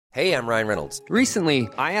Hey, I'm Ryan Reynolds. Recently,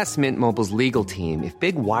 I asked Mint Mobile's legal team if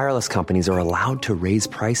big wireless companies are allowed to raise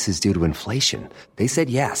prices due to inflation. They said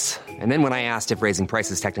yes. And then when I asked if raising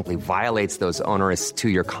prices technically violates those onerous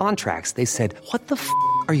two-year contracts, they said, "What the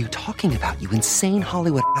are you talking about, you insane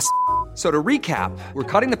Hollywood ass?" So to recap,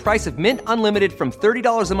 we're cutting the price of Mint Unlimited from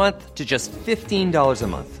 $30 a month to just $15 a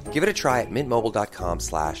month. Give it a try at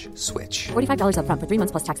mintmobile.com/switch. $45 up front for 3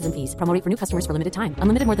 months plus taxes and fees. Promo rate for new customers for limited time.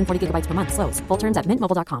 Unlimited more than 40 gigabytes per month. Slows full terms at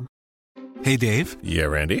mintmobile.com. Hey, Dave.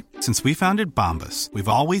 Yeah, Randy. Since we founded Bombas,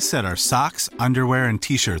 we've always said our socks, underwear, and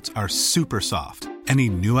T-shirts are super soft. Any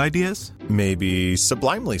new ideas? Maybe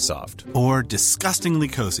sublimely soft. Or disgustingly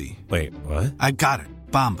cozy. Wait, what? I got it.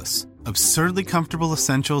 Bombas. Absurdly comfortable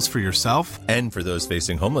essentials for yourself and for those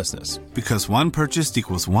facing homelessness. Because one purchased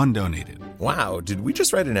equals one donated. Wow, did we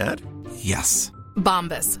just write an ad? Yes.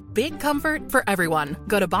 Bombas. Big comfort for everyone.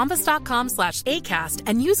 Go to bombas.com/ACAST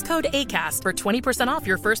and use code ACAST for 20% off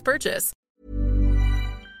your first purchase.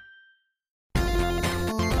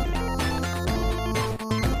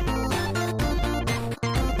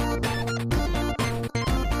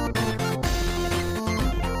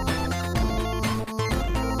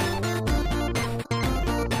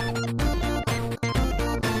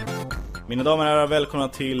 Mina damer och herrar, välkomna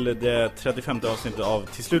till det 35:e avsnittet av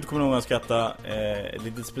Till slut kommer någon att skratta. Ett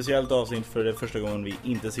lite speciellt avsnitt för det första gången vi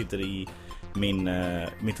inte sitter i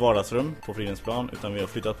mitt vardagsrum på Fridhemsplan, utan vi har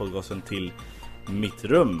flyttat podcasten till mitt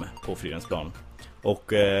rum på Fridhemsplan.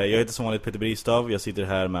 Och jag heter som vanligt Peter Bristav, jag sitter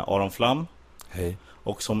här med Aron Flam. Hej.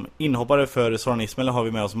 Och som inhoppare för Soran Ismail har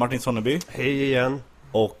vi med oss Martin Sonneby. Hej igen.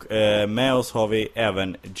 Och med oss har vi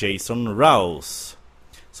även Jason Rouse,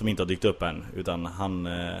 som inte har dykt upp än, utan han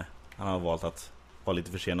har valt att vara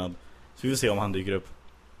lite försenad. Så vi får se om han dyker upp.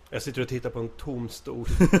 Jag sitter och tittar på en tom stol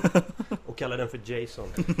och kallar den för Jason.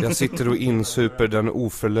 Jag sitter och insuper den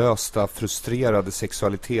oförlösta, frustrerade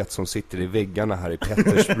sexualitet som sitter i väggarna här i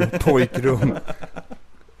Petters pojkrum.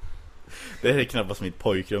 Det här är knappast mitt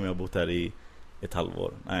pojkrum. Jag har bott här i ett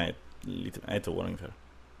halvår. Nej, ett år ungefär.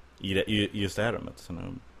 I just det här rummet. Sen har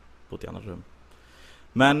jag bott i andra rum.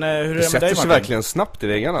 Men hur är det med dig, Martin? Det sätter sig verkligen snabbt i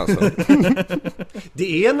väggarna alltså.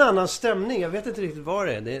 Det är en annan stämning. Jag vet inte riktigt vad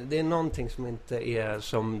det är. Det är någonting som inte är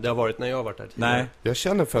som det har varit när jag har varit här tidigare. Nej. Jag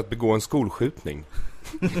känner för att begå en skolskjutning.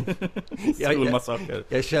 Skolmassaker.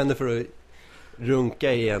 Jag känner för att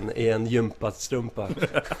runka i en gympastrumpa.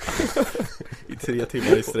 I 3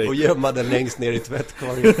 timmar i sträck. Och gömma den längst ner i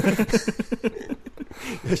tvättkorgen.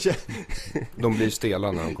 De blir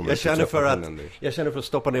stela när de kommer. Jag känner för att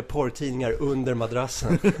stoppa ner porrtidningar under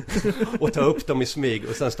madrassen och ta upp dem i smyg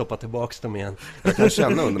och sen stoppa tillbaks dem igen. Jag kan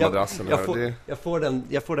känna under madrassen jag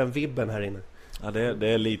får den vibben här inne. Ja, det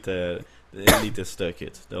är lite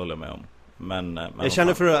stökigt, det håller jag med om. Men jag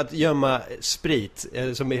känner för att gömma sprit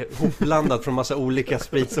som är hopblandat från massa olika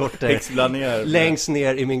spritsorter längst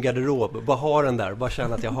ner i min garderob. Bara ha den där, bara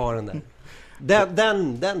känna att jag har den där.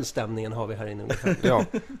 Den stämningen har vi här inne. Ja.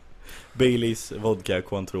 Baileys, vodka,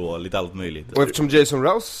 Cointreau, lite allt möjligt. Och eftersom Jason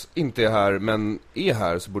Rouse inte är här men är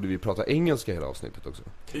här, så borde vi prata engelska hela avsnittet också.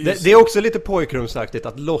 Det är också lite pojkrumsaktigt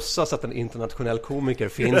att låtsas att en internationell komiker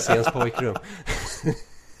finns i ens pojkrum.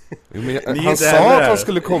 Jo, men han sa att han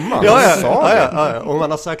skulle komma. Ja. Och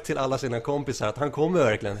man har sagt till alla sina kompisar att han kommer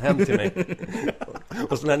verkligen hem till mig.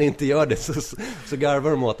 Och så när han inte gör det så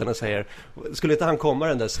garvar de åt den och säger: skulle inte han komma,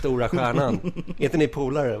 den där stora stjärnan? Är inte ni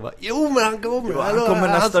polare? Jo, men han kommer. Han kommer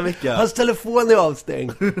nästa vecka. Hans telefon är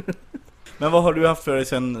avstängd. Men vad har du haft för dig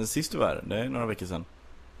sen sist du var? Det är några veckor sedan.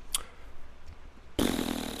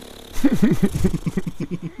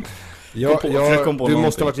 Du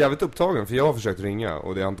måste ha varit jävligt upptagen, för jag har försökt ringa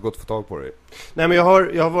och det har inte gått att få tag på dig. Nej, men jag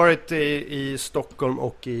har varit i Stockholm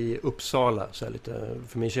och i Uppsala så här lite,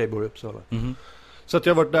 för min tjej bor i Uppsala. Mm-hmm. Så att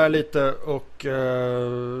jag har varit där lite och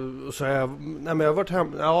så har jag har varit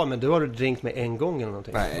hem. Ja, men du har ringt mig en gång eller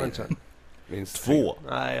någonting. Nej, minst 2.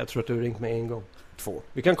 Nej, jag tror att du har ringt mig en gång. 2.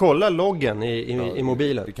 Vi kan kolla loggen i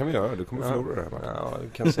mobilen. Det kan vi göra, du kommer förlora det här. Ja, du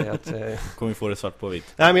kan säga att kommer vi få det svart på vitt.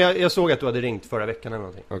 Nej, men jag såg att du hade ringt förra veckan eller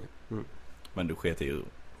någonting. Okay. Mm. Men du sket ju. Ja,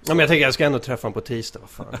 men jag tänker jag ska ändå träffa honom på tisdag. Vad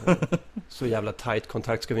fan. Så jävla tight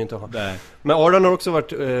kontakt ska vi inte ha. Nej. Men Aron har också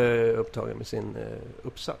varit upptagen med sin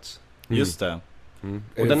uppsats. Just det. Mm.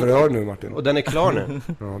 Är det förhör nu, Martin? Och den är klar nu.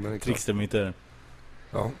 Ja, den är klar. Krigsdemiter.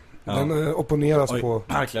 Ja. Den opponeras på...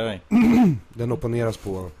 Den opponeras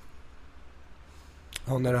på...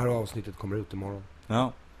 Ja, när det här avsnittet kommer ut imorgon.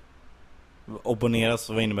 Ja. Opponeras,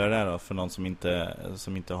 vad innebär det då för någon som inte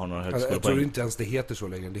har några högskolepoäng? Jag tror inte ens det heter så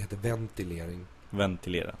längre. Det heter ventilering.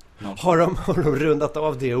 Ventilera. Har de rundat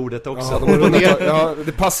av det ordet också? Ja, de har rundat av,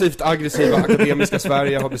 det passivt aggressiva akademiska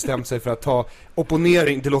Sverige har bestämt sig för att ta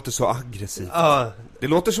opponering. Det låter så aggressivt. Det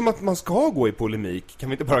låter som att man ska gå i polemik. Kan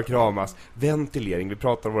vi inte bara kramas? Ventilering, vi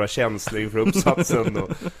pratar om våra känslor inför uppsatsen. Och...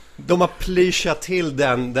 De har plyschat till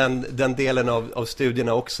den delen av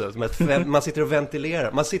studierna också. Man sitter och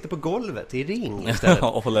ventilerar. Man sitter på golvet i ring istället.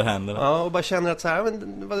 Och håller händerna. Ja, och bara känner att så här,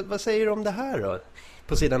 men, vad säger du om det här då?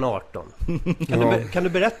 På sidan 18. Kan du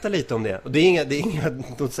berätta lite om det? Och det är inga,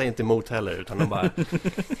 de säger inte emot heller, utan de bara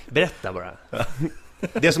berätta bara.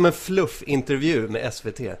 Det är som en fluff-intervju med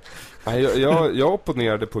SVT. Jag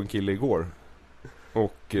opponerade på en kille igår.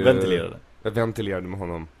 Och ventilerade. Jag ventilerade med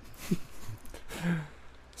honom.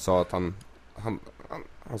 Sa att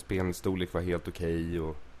hans bensstorlek var helt okej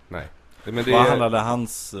och nej. Men det vad handlade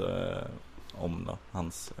hans om då?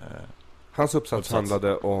 Hans uppsats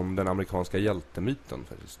handlade om den amerikanska hjältemyten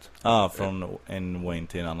faktiskt. Från en Wayne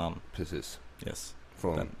till en annan. Precis. Yes.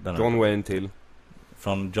 Från John Wayne till...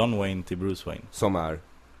 Från John Wayne till Bruce Wayne. Som är?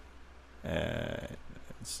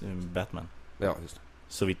 Batman. Ja, just det.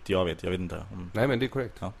 Så vitt jag vet inte. Nej, men det är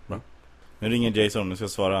korrekt. Ja, bra. Nu ringer Jason, nu ska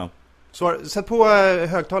jag svara. Sätt på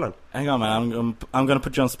högtalaren. Hang on man, I'm gonna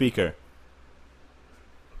put you on speaker.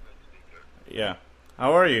 Yeah.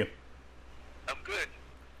 How are you? I'm good.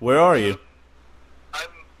 Where are you? I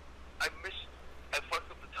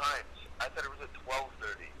fucked up the times. I thought it was at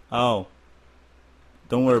 12:30. Oh.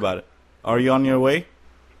 Don't worry about it. Are you on your way? Yeah,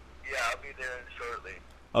 I'll be there shortly.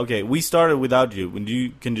 Okay, we started without you. When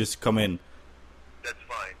you can just come in. That's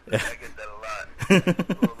fine. I get that a lot. I go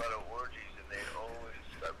to a lot of orgies and they always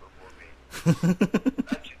start before me.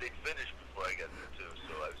 Actually, they finish before I get there too.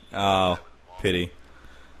 So Oh, pity. Get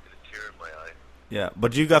a tear in my eye. Yeah,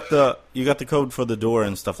 but you got the code for the door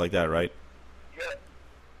and stuff like that, right? Yeah.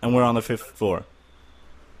 And we're on the 5th floor.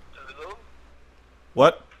 To the room?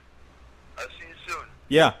 What? I'll see you soon.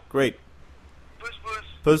 Yeah, great. Puss, puss.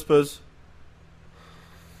 Puss, puss.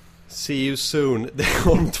 See you soon. Det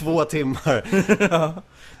är om 2 timmar.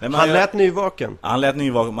 Nej, han lät nyvaken. Han lät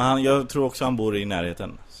nyvaken, men jag tror också han bor i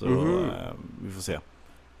närheten. Så vi får se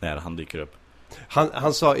när han dyker upp.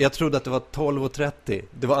 Han sa, jag trodde att det var 12:30.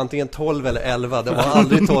 Det var antingen 12 eller 11. Det var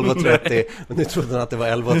aldrig 12:30. Men nu trodde han att det var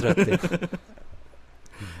 11:30.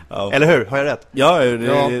 Ja. Eller hur? Har jag rätt? Ja,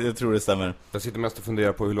 jag tror det stämmer. Jag sitter mest och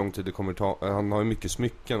funderar på hur lång tid det kommer ta. Han har ju mycket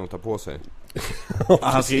smycken att ta på sig.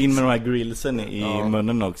 Han ska in med de här grillsen i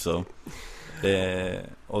munnen också.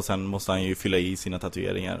 Och sen måste han ju fylla i sina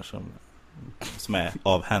tatueringar som är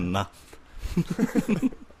av henne.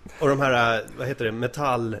 Och de här, vad heter det,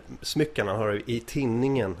 metallsmyckarna har du i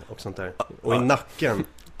tinningen och sånt där. Och i nacken.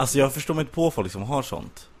 Alltså jag förstår mig inte på folk som har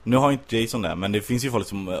sånt. Nu har inte Jason det, men det finns ju folk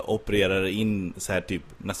som opererar in så här typ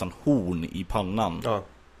nästan horn i pannan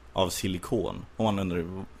av silikon. Och man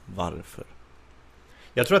undrar varför.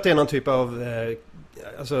 Jag tror att det är någon typ av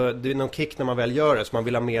alltså det är någon kick när man väl gör det, så man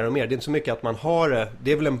vill ha mer och mer. Det är inte så mycket att man har det.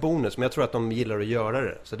 Det är väl en bonus, men jag tror att de gillar att göra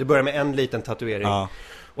det. Så det börjar med en liten tatuering.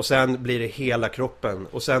 Och sen blir det hela kroppen.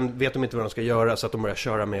 Och sen vet de inte vad de ska göra, så att de börjar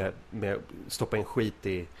köra med stoppa in skit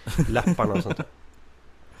i läpparna och sånt där.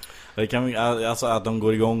 Det kan, alltså att de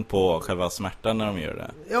går igång på själva smärtan när de gör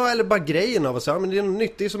det. Ja, eller bara grejen av att säga, men det är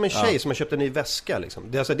nytt. Det är som en tjej som har köpt en ny väska liksom.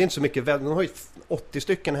 Det är inte så mycket, de har ju 80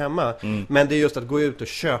 stycken hemma. Men det är just att gå ut och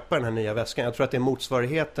köpa den här nya väskan. Jag tror att det är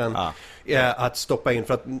motsvarigheten att stoppa in,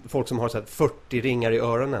 för att folk som har så här 40 ringar i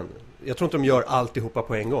öronen. Jag tror inte de gör alltihopa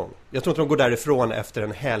på en gång. Jag tror inte de går därifrån efter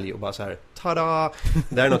en helg och bara så här, tada!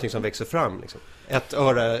 Det är någonting som växer fram liksom. Ett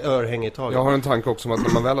örhänge i taget. Jag har en tanke också om att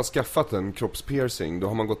när man väl har skaffat en kroppspiercing, då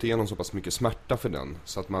har man gått igenom så pass mycket smärta för den,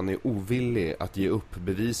 så att man är ovillig att ge upp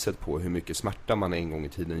beviset på hur mycket smärta man en gång i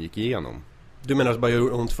tiden gick igenom. Du menar att det bara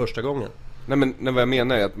gör ont första gången? Nej, men vad jag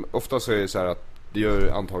menar är att ofta så är det så här att det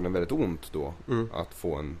gör antagligen väldigt ont då att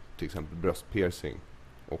få en till exempel bröstpiercing.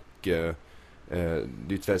 Och det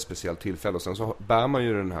är ett väldigt speciellt tillfälle. Och sen så bär man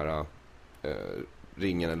ju den här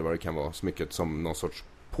ringen eller vad det kan vara, smycket, som någon sorts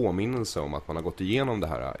påminnelse om att man har gått igenom det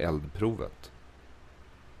här eldprovet.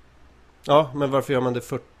 Ja, men varför gör man det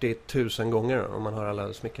 40 000 gånger om man har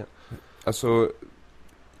alla smycken? Alltså,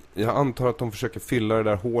 jag antar att de försöker fylla det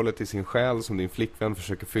där hålet i sin själ som din flickvän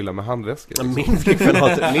försöker fylla med handväskor. Ja, min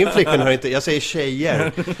flickvän har inte, jag säger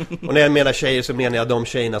tjejer. Och när jag menar tjejer så menar jag de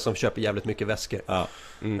tjejerna som köper jävligt mycket väskor. Ja,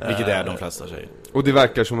 vilket är de flesta tjejer. Och det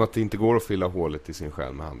verkar som att det inte går att fylla hålet i sin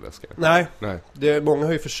själ med handväskor. Nej. Många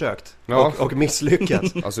har ju försökt och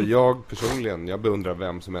misslyckats. Alltså jag personligen, jag beundrar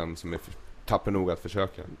vem som än som är tapper nog att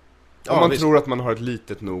försöka. Om man tror att man har ett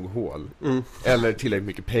litet nog hål eller tillräckligt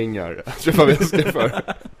mycket pengar att köpa väskor för,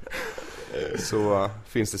 så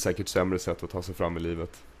finns det säkert sämre sätt att ta sig fram i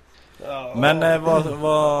livet. Men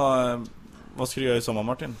vad ska du göra i sommar,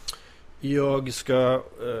 Martin? Jag ska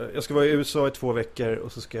vara i USA i 2 veckor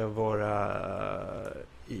och så ska jag vara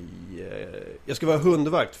jag ska vara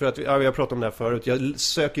hundvakt för att vi har pratat om det här förut. Jag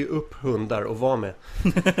söker ju upp hundar och vara med.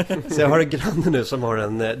 Så jag har en granne nu som har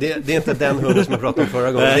en det är inte den hunden som jag pratade om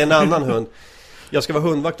förra gången. Det är en annan hund. Jag ska vara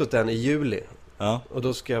hundvakt åt den i juli. Ja. Och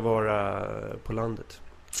då ska jag vara på landet.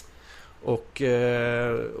 Och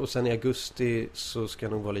sen i augusti så ska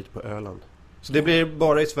jag nog vara lite på Öland. Så det blir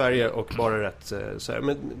bara i Sverige och bara rätt så här.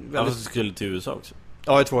 Men väldigt... du skulle till USA också?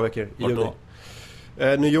 Ja, i 2 veckor i juli. Då?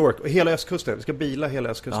 New York och hela östkusten. Vi ska bila hela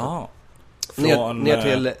östkusten. Ja. Ner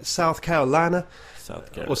till South Carolina.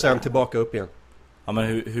 Och sen tillbaka upp igen. Ja, men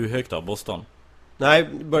hur högt då? Boston? Nej,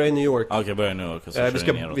 börja i New York. Okej, börja i New York.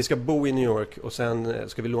 Vi ska bo i New York och sen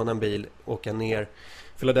ska vi låna en bil, åka ner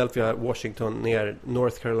Philadelphia, Washington, ner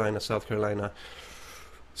North Carolina, South Carolina.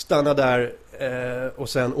 Stanna där och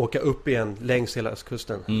sen åka upp igen längs hela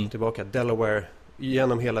östkusten. Tillbaka Delaware,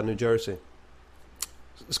 genom hela New Jersey.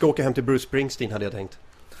 Ska åka hem till Bruce Springsteen hade jag tänkt.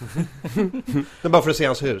 Det är bara för att se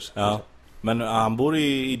hans hus. Ja. Men han bor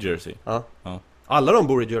i Jersey. Ja. Alla de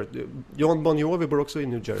bor i Jersey. John Bon Jovi bor också i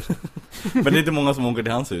New Jersey. Men det är inte många som åker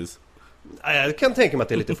till hans hus. Jag kan tänka mig att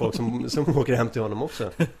det är lite folk som åker hem till honom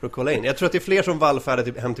också för att kolla in. Jag tror att det är fler som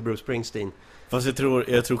vallfärdar hem till Bruce Springsteen. Fast jag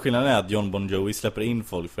tror skillnaden är att John Bon Jovi släpper in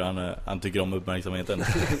folk för han tycker om uppmärksamheten.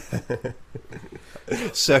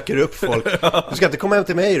 Söker upp folk. Du ska inte komma hem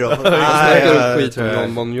till mig då. Skit med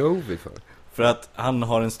John Bon Jovi för att han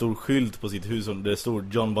har en stor skylt på sitt hus och det står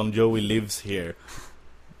John Bon Jovi lives here.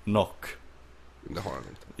 Knock. Det har han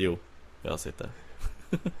inte. Jo, jag har sett det.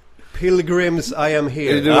 Pilgrims, I am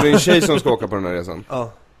here. Är det en tjej som ska åka på den här resan?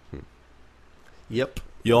 Ja. Japp.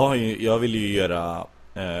 Jag vill ju göra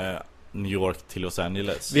New York till Los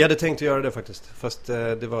Angeles. Vi hade tänkt att göra det faktiskt. Fast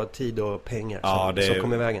det var tid och pengar som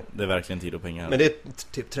kom i vägen. Det är verkligen tid och pengar. Men det är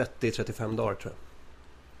typ 30-35 dagar tror jag.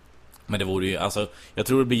 Men det vore ju, alltså, jag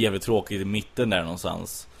tror det blir jävligt tråkigt i mitten där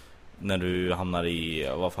någonstans. När du hamnar i,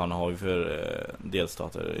 vad fan har vi för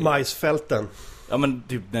delstater? Majsfälten. Ja, men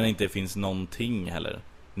typ när det inte finns någonting heller.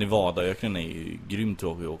 Nevadaöknen är ju grymt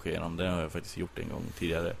tråkigt att åka igenom. Den har jag faktiskt gjort en gång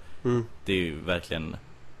tidigare. Det är ju verkligen...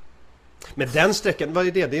 Men den sträckan, vad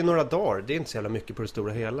är det? Det är några dagar. Det är inte så jävla mycket på det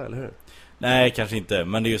stora hela, eller hur? Nej, kanske inte.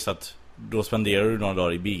 Men det är just att då spenderar du några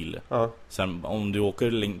dagar i bil. Ja. Sen om du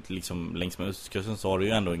åker liksom längs med östkusten så har du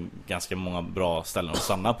ju ändå ganska många bra ställen att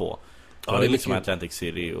stanna på. Ja, det är liksom Atlantic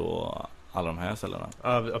City och alla de här ställena.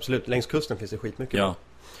 Ja, absolut. Längs kusten finns det skitmycket. Ja.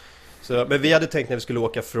 Så, men vi hade tänkt när vi skulle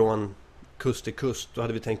åka från kust till kust, då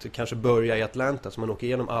hade vi tänkt att kanske börja i Atlanta, så man åker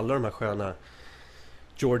igenom alla de här sköna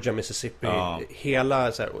Georgia, Mississippi,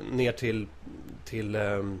 hela så här, ner till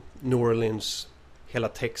New Orleans, hela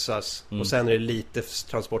Texas, och sen är det lite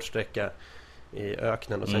transportsträcka i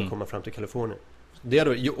öknen och sen komma fram till Kalifornien. Det är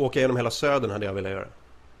då, åka igenom hela södern hade jag velat göra.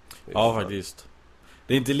 Ja, faktiskt.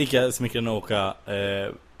 Det är inte lika smickrande att åka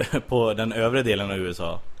på den övre delen av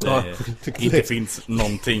USA. Det inte finns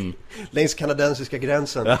någonting. Längs kanadensiska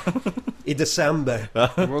gränsen. I december.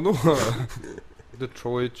 Vadå?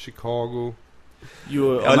 Detroit, Chicago.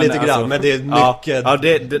 Jo, ja, lite grann, alltså, men det är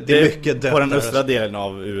mycket det är mycket på den östra delen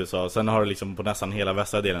av USA. Sen har du liksom på nästan hela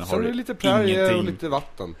västra delen har du lite prairie och lite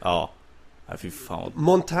vatten. Ja. Nej, fy fan.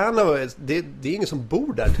 Montana, det är ingen som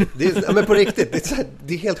bor där. Ja, men på riktigt,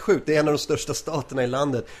 det är helt sjukt. Det är en av de största staterna i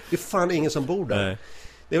landet. Det är fan ingen som bor där. Nej.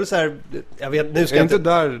 Det är väl så här, jag vet, nu ska är inte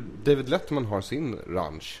där David Letterman har sin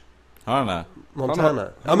ranch? Ja, nej. Montana.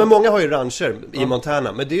 Ja, men många har ju rancher i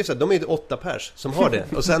Montana. Men det är ju så här, de är ju 8 pers som har det.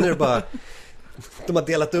 Och sen är det bara, de har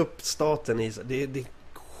delat upp staten i, det är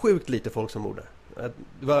sjukt lite folk som bor där.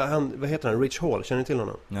 Vad heter han? Rich Hall, känner ni till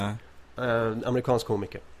honom? Nej. Amerikansk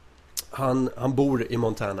komiker. Han bor i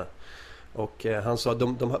Montana. Och han sa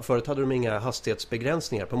att förut hade de inga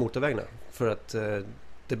hastighetsbegränsningar på motorvägarna. För att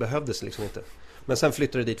det behövdes liksom inte. Men sen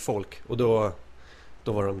flyttade dit folk. Och då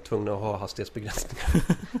var de tvungna att ha hastighetsbegränsningar.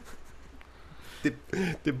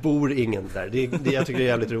 det bor ingen där. Jag tycker det är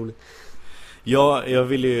jävligt roligt. Ja, jag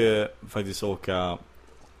vill ju faktiskt åka.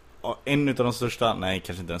 En av de största, nej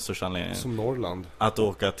kanske inte den största anledningen. Som Norrland. Att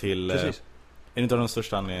åka till... Precis. En av de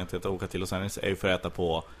största anledningarna till att åka till Los Angeles är ju för att äta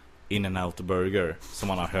på In-N-Out Burger, som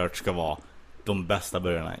man har hört ska vara de bästa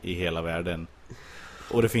burgarna i hela världen.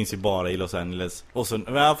 Och det finns ju bara i Los Angeles. Och så,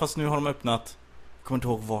 ja, fast nu har de öppnat, jag kommer inte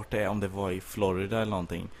ihåg vart det är, om det var i Florida eller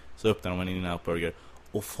någonting. Så öppnade de en In-N-Out Burger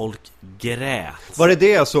och folk grät. Var det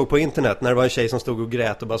jag såg på internet när det var en tjej som stod och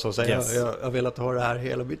grät och bara sa yes. jag har velat ha det här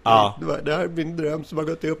hela mitt liv. Det här är min dröm som har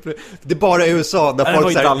gått upp. Det är bara i USA där folk det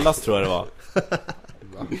var i Dallas tror jag det var.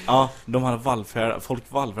 Ja, de hade folk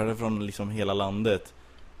vallfärdade från liksom hela landet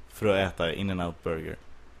för att äta In-N-Out Burger.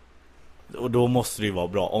 Och då måste det ju vara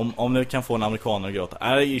bra. Om det kan få en amerikaner att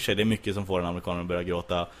gråta. I och för sig, det är mycket som får en amerikaner att börja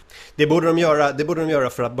gråta. Det borde de göra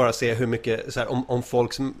för att bara se hur mycket så här, om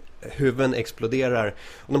folks huvuden exploderar.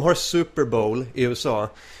 Om de har Super Bowl i USA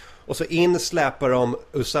och så insläpar de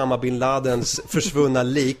Osama bin Ladens försvunna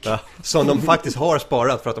lik som de faktiskt har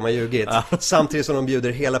sparat för att de har ljugit. Samtidigt som de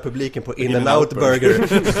bjuder hela publiken på In-N-Out Burger.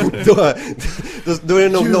 då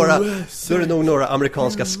är det nog några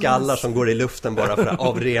amerikanska skallar som går i luften bara för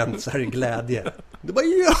av rent så här glädje. Det bara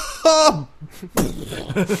ja!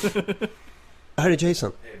 Här är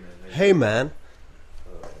Jason. Hey man.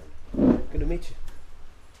 Good to meet you.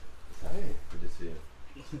 Hi, good to see you.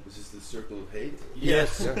 Is this the circle of hate?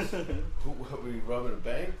 Yes. What, are we robbing a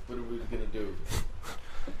bank? What are we going to do?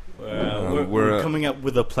 We're coming up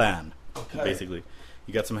with a plan, Okay. basically.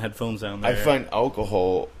 You got some headphones down there. I find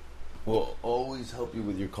alcohol will always help you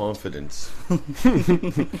with your confidence.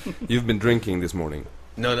 You've been drinking this morning.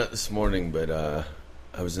 No, not this morning, but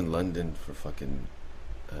I was in London for fucking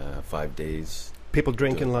 5 days. People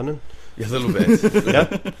drink in London? Yeah, a little bit. Yeah.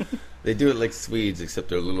 They do it like Swedes, except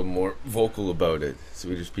they're a little more vocal about it.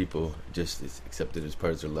 Swedish people just accept it as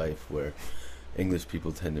part of their life, where English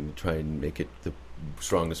people tend to try and make it the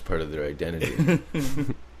strongest part of their identity.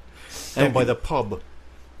 And by the pub.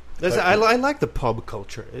 I like the pub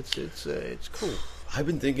culture. It's cool. I've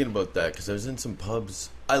been thinking about that because I was in some pubs.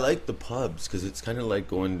 I like the pubs because it's kind of like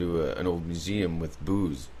going to an old museum with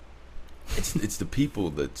booze. It's the people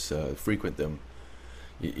that frequent them.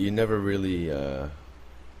 You never really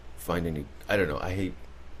find any. I don't know. I hate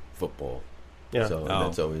football. Yeah. So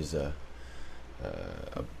that's always a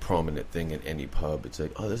prominent thing in any pub. It's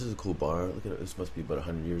like, oh, this is a cool bar. Look at it. This must be about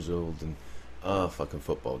 100 years old, and fucking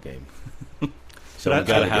football game. So we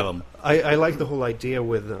gotta have them. I like the whole idea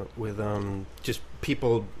with just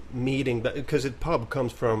people meeting, because pub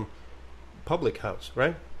comes from public house,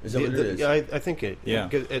 right? Is that what it is? Yeah, I think it. Yeah.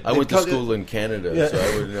 I went to school in Canada, so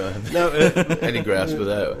I wouldn't have any grasp of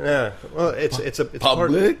that. Yeah, well, it's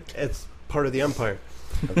public. It's part of the empire.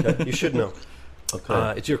 Okay. You should know.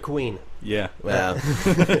 Okay. It's your queen. Yeah. Wow.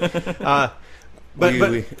 But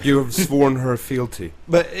You have sworn her fealty.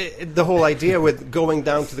 But the whole idea with going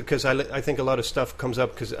down to because I think a lot of stuff comes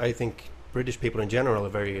up because I think British people in general are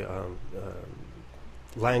very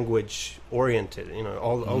language oriented. You know,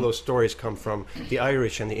 all those stories come from the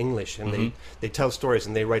Irish and the English, and they tell stories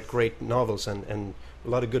and they write great novels, and a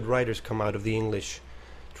lot of good writers come out of the English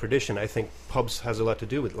tradition. I think pubs has a lot to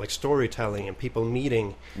do with like storytelling and people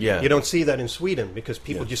meeting. Yeah. You don't see that in Sweden because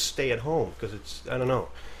people just stay at home because it's, I don't know.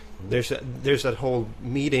 There's that whole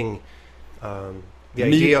meeting, the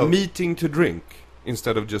idea of meeting to drink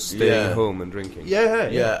instead of just staying home and drinking.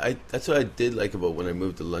 Yeah. That's what I did like about when I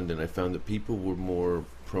moved to London. I found that people were more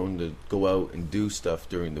prone to go out and do stuff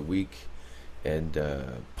during the week, and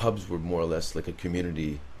pubs were more or less like a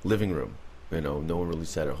community living room. You know, no one really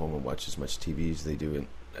sat at home and watched as much TV as they do in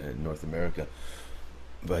North America.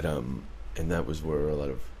 But and that was where a lot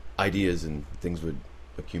of ideas and things would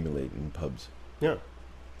accumulate in pubs. Yeah.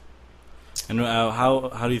 And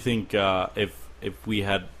how do you think if we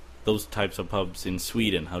had those types of pubs in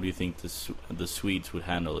Sweden, how do you think the Swedes would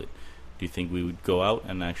handle it? Do you think we would go out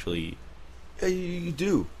and actually? Yeah, you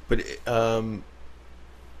do, but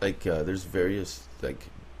there's various like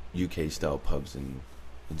UK style pubs in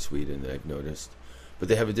Sweden that I've noticed, but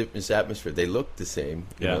they have a different atmosphere. They look the same,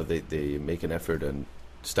 you know. They make an effort on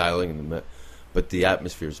styling them, but the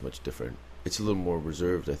atmosphere is much different. It's a little more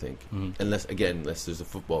reserved, I think. Unless there's a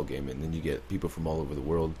football game, and then you get people from all over the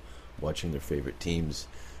world watching their favorite teams,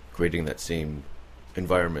 creating that same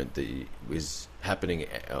environment that is happening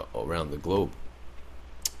around the globe.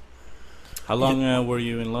 How long were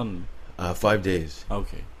you in London? 5 days.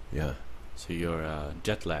 Okay. Yeah. So you're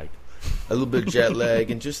jet lagged. A little bit of jet lag,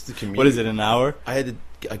 and just the commute. What is it, an hour? I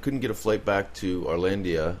couldn't get a flight back to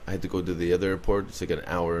Arlandia. I had to go to the other airport. It's like an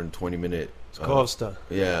hour and 20 minute. Costa.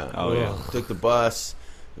 Yeah. Oh yeah. Took the bus,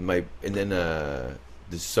 and then the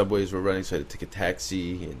subways were running, so I had to take a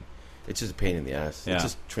taxi, and it's just a pain in the ass. Yeah. It's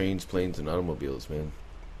just trains, planes, and automobies, man.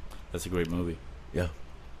 That's a great movie. Yeah.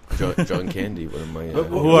 John Candy, one of my.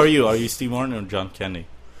 Who are you? Are you Steve Martin or John Candy?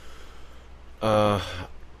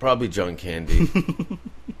 Probably John Candy.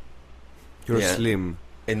 You're slim.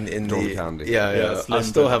 In John the Candy. Yeah. Slim I'll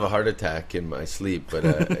still have a heart attack in my sleep, but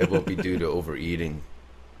it won't be due to overeating.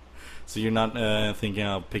 So you're not thinking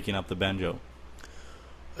of picking up the banjo?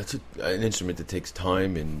 It's an instrument that takes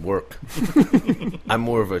time and work. I'm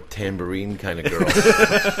more of a tambourine kind of girl.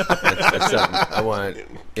 that's something I want,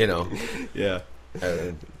 you know. Yeah.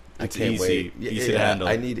 I It's can't easy wait. to handle.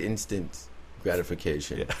 I need instant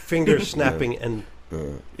gratification. Finger snapping and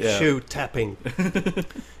shoe tapping.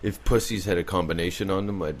 If pussies had a combination on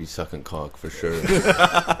them, I'd be sucking cock for sure.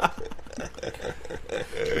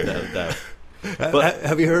 But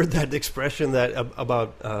have you heard that expression that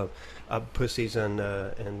about pussies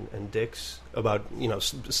and dicks? About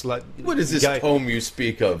slut. What is this poem you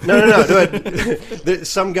speak of? No.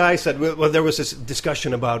 Some guy said. Well, there was this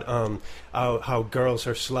discussion about how girls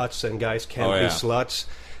are sluts and guys can't be sluts,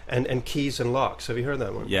 and keys and locks. Have you heard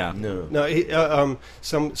that one? Yeah. No.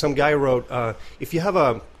 Some guy wrote if you have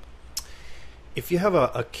a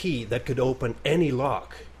key that could open any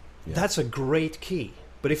lock, that's a great key.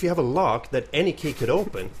 But if you have a lock that any key could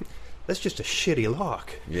open, that's just a shitty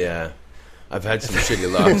lock. Yeah. I've had some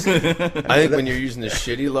shitty locks. I think when you're using a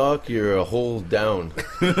shitty lock, you're a hole down.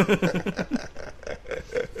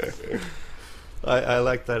 I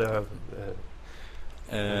like that.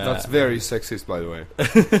 That's very sexist, by the way.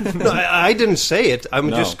 No, I didn't say it. I'm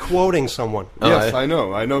just quoting someone. Yes, I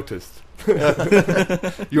know. I noticed.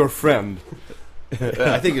 Your friend.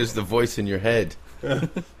 I think it was the voice in your head.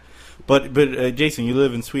 But Jason, you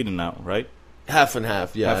live in Sweden now, right? Half and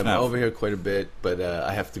half, yeah. I'm over here quite a bit, but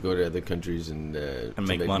I have to go to other countries and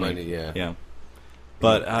make money. Yeah.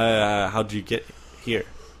 But how'd you get here?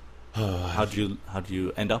 How'd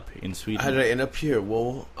you end up in Sweden? How did I end up here?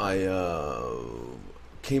 Well, I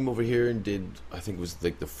came over here and did, I think it was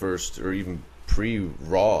like the first, or even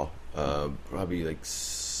pre-Raw, probably like,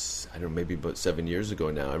 I don't know, maybe about 7 years ago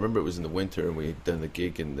now. I remember it was in the winter and we had done the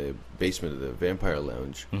gig in the basement of the Vampire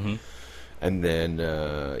Lounge. Mm-hmm. And then,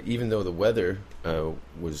 even though the weather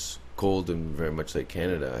was cold and very much like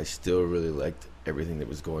Canada, I still really liked everything that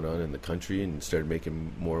was going on in the country and started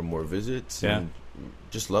making more and more visits. Yeah. And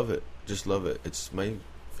just love it. Just love it. It's my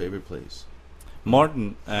favorite place.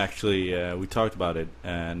 Martin, actually, we talked about it,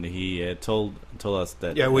 and he told us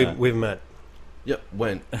that... Yeah, we've met. Yep,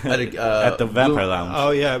 when? At the Vampire Lounge. Oh,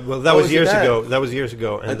 yeah, well, that was years ago. That was years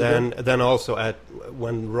ago. And then also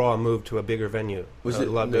when Raw moved to a bigger venue. Was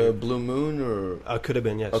it the Blue Moon, or...? Could have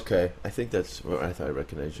been, yes. Okay, I think that's where I thought I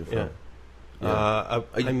recognized you from. Yeah.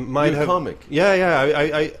 I might have... a comic? Yeah,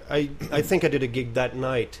 I think I did a gig that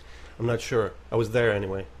night. I'm not sure. I was there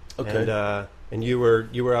anyway. Okay. And you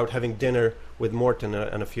were out having dinner with Morton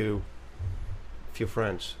and a few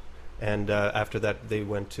friends. And after that, they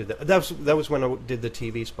went to that was when I did the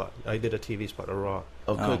TV spot. I did a TV spot, a Raw.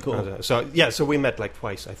 Okay, cool. So we met like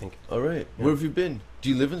twice, I think. All right. Yeah. Where have you been? Do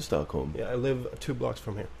you live in Stockholm? Yeah, I live 2 blocks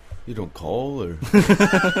from here. You don't call, or?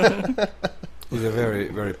 He's a very,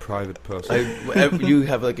 very private person. You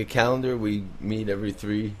have like a calendar. We meet every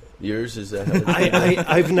 3 years. Is that how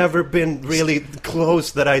I've never been really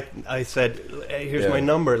close that I said, hey, here's my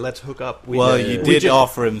number, let's hook up. You did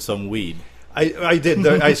offer him some weed. I did.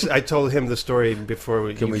 I told him the story before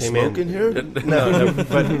you came in. Can we smoke in here? No.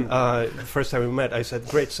 But the first time we met, I said,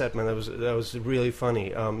 "Great set, man. That was really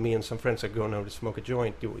funny. Me and some friends are going over to smoke a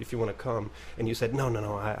joint. If you want to come." And you said, "No.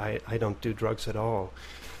 I don't do drugs at all."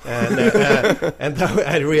 And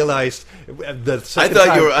I realized the second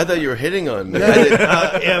time, I thought you were hitting on me.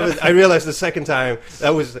 I realized the second time that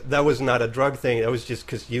was not a drug thing. That was just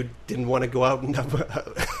because you didn't want to go out and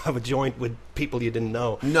have a joint with people you didn't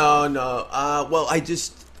know. No. Well,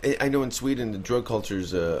 I know in Sweden the drug culture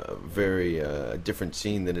is a very different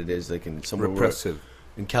scene than it is like in somewhere repressive.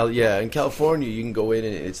 In California you can go in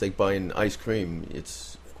and it's like buying ice cream.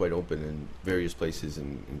 It's quite open in various places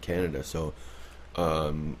in Canada. So.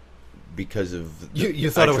 Because of you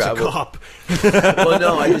thought I was a cop. Well,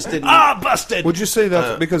 no, I just didn't. Busted. Would you say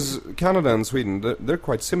that because Canada and Sweden they're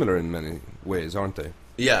quite similar in many ways, aren't they?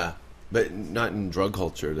 Yeah, but not in drug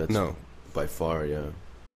culture. That's by far, yeah.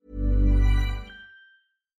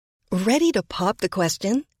 Ready to pop the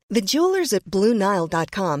question? The jewelers at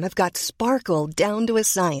BlueNile.com have got sparkle down to a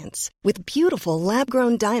science with beautiful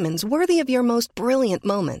lab-grown diamonds worthy of your most brilliant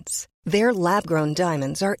moments. Their lab-grown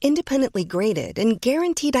diamonds are independently graded and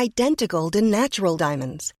guaranteed identical to natural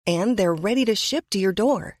diamonds. And they're ready to ship to your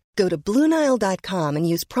door. Go to BlueNile.com and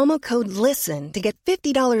use promo code LISTEN to get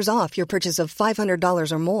 $50 off your purchase of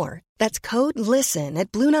 $500 or more. That's code LISTEN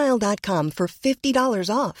at BlueNile.com for $50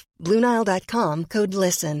 off. BlueNile.com, code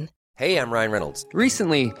LISTEN. Hey, I'm Ryan Reynolds.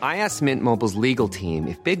 Recently, I asked Mint Mobile's legal team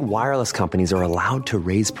if big wireless companies are allowed to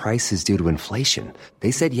raise prices due to inflation. They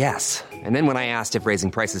said yes. And then when I asked if raising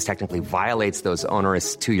prices technically violates those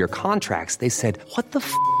onerous 2-year contracts, they said, what the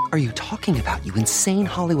f*** are you talking about, you insane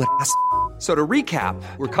Hollywood ass f- So to recap,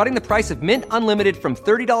 we're cutting the price of Mint Unlimited from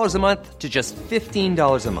 $30 a month to just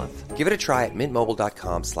 $15 a month. Give it a try at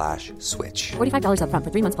mintmobile.com/switch. $45 up front for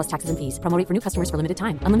 3 months plus taxes and fees. Promo rate for new customers for limited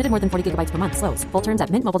time. Unlimited more than 40 gigabytes per month. Slows full terms at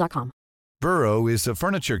mintmobile.com. Burrow is a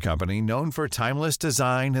furniture company known for timeless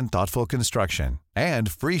design and thoughtful construction,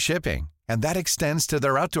 and free shipping, and that extends to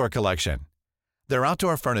their outdoor collection. Their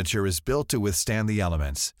outdoor furniture is built to withstand the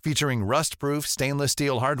elements, featuring rust-proof stainless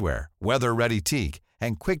steel hardware, weather-ready teak,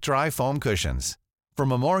 and quick-dry foam cushions. For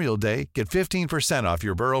Memorial Day, get 15% off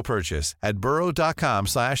your Burrow purchase at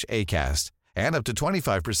burrow.com/ACAST and up to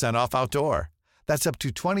 25% off outdoor. That's up to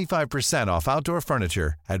 25% off outdoor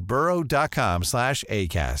furniture at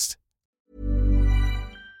burrow.com/ACAST.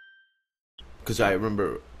 Because I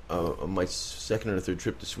remember on my second or third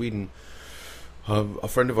trip to Sweden, a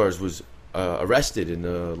friend of ours was arrested in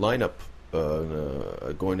a lineup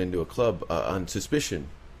going into a club on suspicion.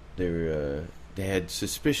 They had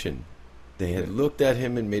suspicion. They had looked at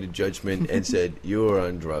him and made a judgment and said, "You're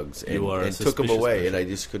on drugs," and took him away. Person. And I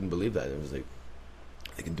just couldn't believe that. It was like,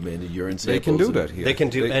 they can demand a urine sample. They can do that here. They can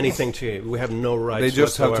do anything to you. We have no rights. They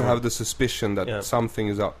just whatsoever. have to have the suspicion that something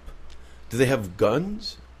is up. Do they have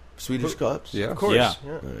guns? Swedish cops? Yeah, of course. Yeah.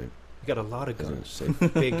 Right. We got a lot of guns.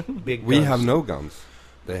 big guns. We have no guns.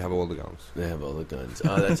 They have all the guns. They have all the guns.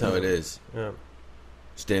 That's how it is. Yeah.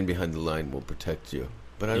 Stand behind the line. We'll protect you.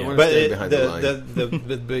 But I don't want to stand behind the line.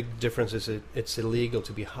 The big difference is it's illegal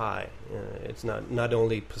to be high. It's not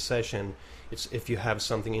only possession. It's if you have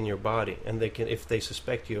something in your body, and they can, if they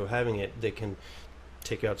suspect you of having it, they can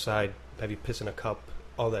take you outside, have you piss in a cup,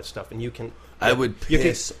 all that stuff, and you can. I would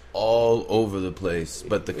piss all over the place,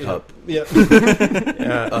 but the cup. Yeah.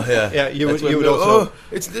 Yeah. You would also. Oh,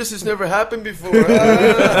 this has never happened before.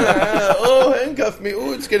 Oh, handcuff me.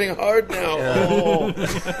 Oh, it's getting hard now. Oh.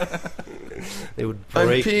 They would I'm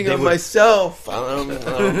peeing on myself.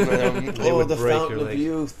 They would the break fountain your of legs.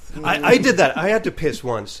 youth. I did that. I had to piss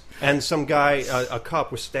once, and some guy, a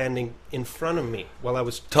cop, was standing in front of me while I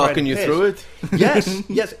was talking you piss. through it. Yes,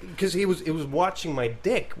 because he was watching my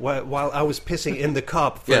dick while I was pissing in the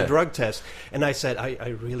cup for a drug test, and I said,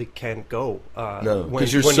 I really can't go. No,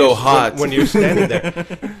 because you're so hot when you're standing there.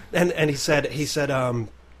 And he said.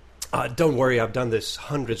 Don't worry, I've done this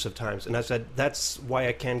hundreds of times. And I said, that's why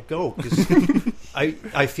I can't go, because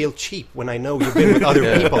I feel cheap when I know you've been with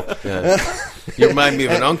other people. Yeah. You remind me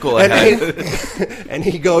of an uncle I had. And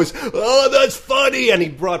he goes, oh, that's funny. And he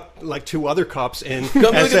brought like 2 other cops in. Come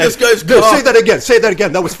look said, at this guy's no, cock. Say that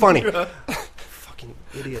again. That was funny. Fucking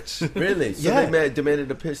idiots. Really? So they demanded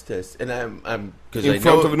a piss test. And I'm because in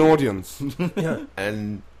front of an audience. Yeah.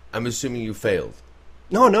 And I'm assuming you failed.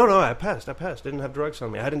 No, I passed. Didn't have drugs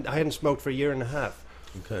on me. I hadn't smoked for a year and a half.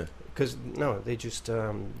 Okay. Because they just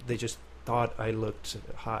thought I looked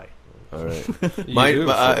high. All right.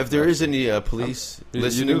 If there is any police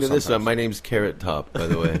listening to this, my name's Carrot Top, by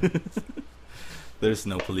the way. There's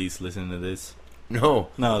no police listening to this. No.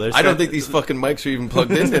 There's I don't think these fucking mics are even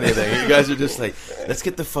plugged into anything. You guys are just like, let's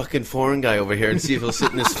get the fucking foreign guy over here and see if he'll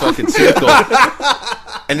sit in this fucking circle.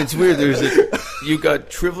 And it's weird. You got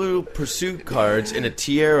Trivial Pursuit cards and a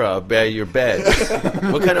tiara by your bed.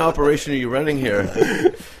 What kind of operation are you running here?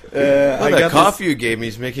 That coffee you gave me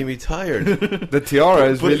is making me tired. The tiara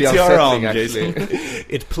is really upsetting, actually.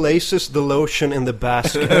 It places the lotion in the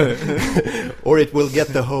basket, or it will get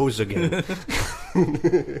the hose again.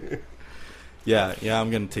 Yeah, I'm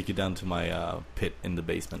gonna take you down to my pit in the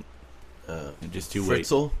basement. Just you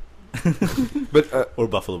Fritzl? wait. Or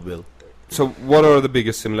Buffalo Bill. So, what are the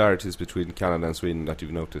biggest similarities between Canada and Sweden that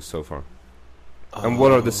you've noticed so far? And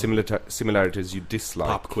what are the similarities you dislike?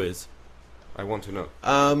 Pop quiz. I want to know.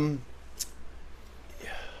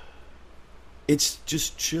 It's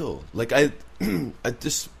just chill. Like I think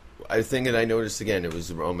that I noticed again. It was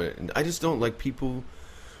the moment, and I just don't like people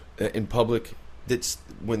in public. That's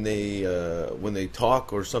when they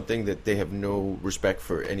talk or something that they have no respect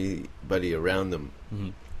for anybody around them.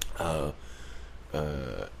 Mm-hmm.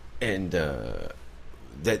 And that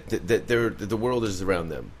the world is around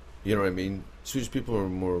them. You know what I mean? Swedish people are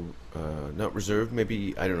more not reserved.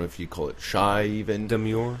 Maybe I don't know if you call it shy, even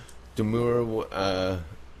demure.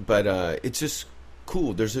 But it's just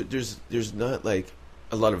cool. There's not like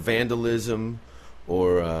a lot of vandalism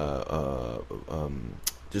or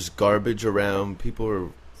just garbage around. People are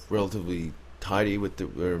relatively tidy with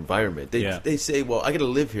their environment. They say, well, I got to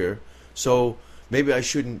live here, so maybe I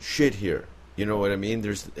shouldn't shit here. You know what I mean?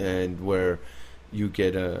 And where you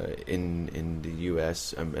get in the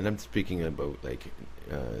U.S. And I'm speaking about like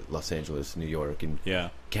Los Angeles, New York, and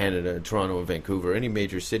Canada, Toronto, and Vancouver. Any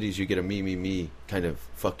major cities, you get a me kind of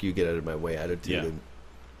fuck you, get out of my way attitude,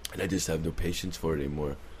 and I just have no patience for it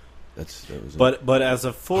anymore. But as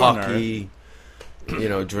a foreigner, hockey,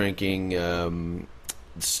 drinking,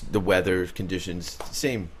 the weather conditions,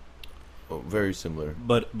 same. Very similar.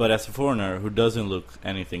 But as a foreigner who doesn't look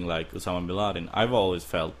anything like Osama bin Laden, I've always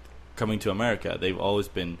felt coming to America, they've always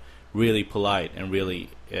been really polite and really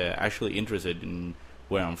actually interested in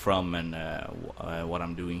where I'm from and what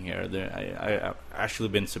I'm doing here. I've actually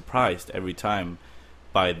been surprised every time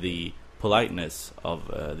by the politeness of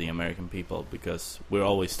the American people, because we're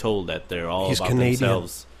always told that they're all He's about Canadian.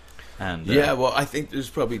 themselves. And yeah, well, I think there's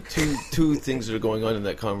probably two things that are going on in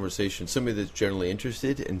that conversation. Somebody that's generally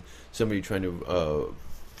interested, and somebody trying to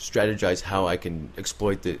strategize how I can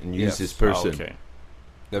exploit it and use this person. Okay.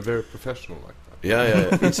 They're very professional like that.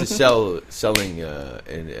 Yeah. It's a selling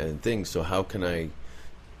and things. So how can I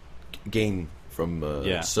gain from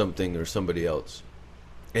something or somebody else?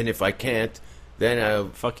 And if I can't, then I'll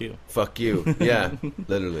fuck you. Fuck you. Yeah,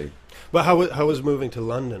 literally. But how was moving to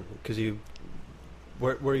London? Because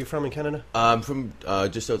where are you from in Canada? I'm from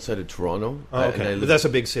just outside of Toronto. Oh, okay. But that's a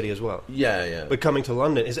big city as well. Yeah. But coming to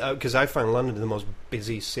London is because I find London the most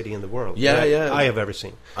busy city in the world. Yeah. I have ever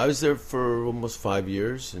seen. I was there for almost 5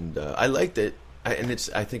 years, and I liked it.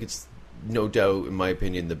 I think it's no doubt, in my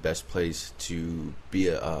opinion, the best place to be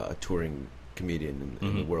a touring comedian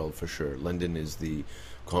in the world for sure. London is the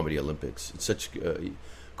comedy Olympics. It's such a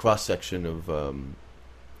cross section of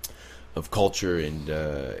culture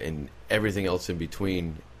and everything else in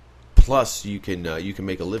between. Plus, you can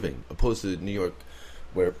make a living, opposed to New York,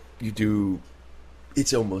 where you do.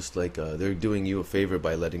 It's almost like they're doing you a favor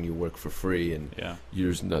by letting you work for free, and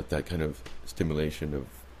there's not that kind of stimulation of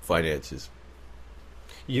finances.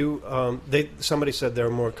 Somebody said there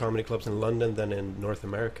are more comedy clubs in London than in North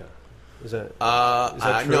America. Is that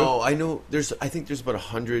true? No, I know. I think there's about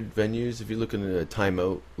 100 venues. If you look in Time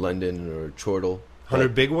Out, London or Chortle,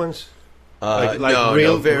 100 big ones.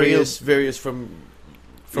 Various from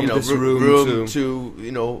this room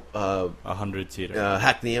to 100 seater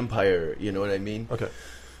Hackney Empire. You know what I mean? Okay.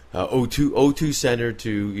 O2 Center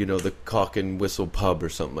to the Cock and Whistle pub or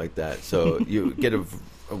something like that. So you get a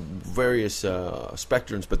various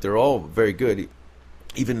spectrums, but they're all very good.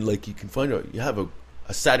 Even like you can find out you have a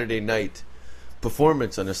Saturday night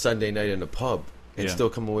performance on a Sunday night in a pub and still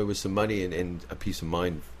come away with some money and a peace of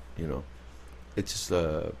mind. It's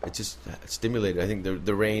just stimulated. I think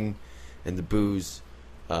the rain and the booze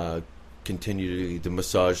continue to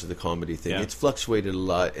massage the comedy thing. It's fluctuated a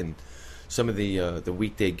lot, and some of the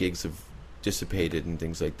weekday gigs have dissipated and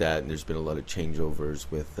things like that. And there's been a lot of changeovers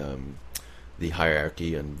with the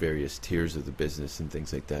hierarchy and various tiers of the business and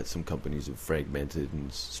things like that. Some companies have fragmented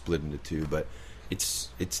and split into two, but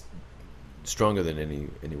it's stronger than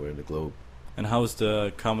anywhere in the globe. And how's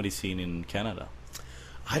the comedy scene in Canada?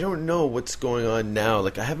 I don't know what's going on now.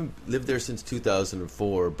 Like, I haven't lived there since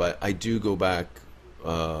 2004, but I do go back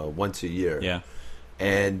once a year. Yeah.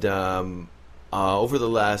 And over the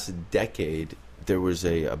last decade, there was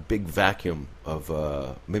a big vacuum of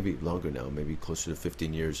maybe longer now, maybe closer to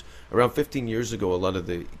 15 years. Around 15 years ago, a lot of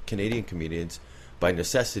the Canadian comedians, by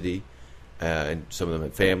necessity, and some of them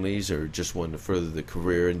had families or just wanted to further the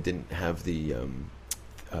career and didn't have the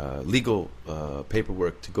legal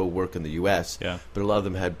paperwork to go work in the U.S. Yeah. But a lot of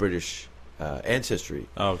them had British ancestry.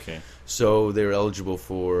 Oh, okay. So they were eligible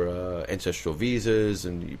for ancestral visas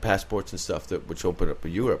and passports and stuff which opened up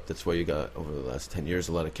Europe. That's why you got, over the last 10 years,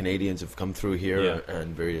 a lot of Canadians have come through here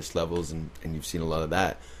on various levels, and you've seen a lot of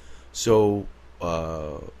that. So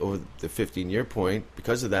over the 15-year point,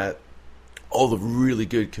 because of that, all the really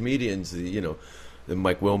good comedians, the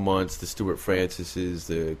Mike Wilmots, the Stuart Francises,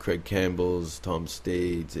 the Craig Campbells, Tom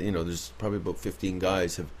Stades, there's probably about 15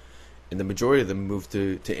 guys and the majority of them moved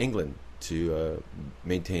to England to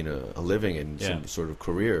maintain a living and some sort of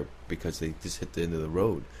career, because they just hit the end of the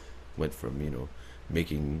road. Went from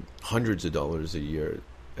making hundreds of dollars a year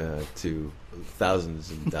to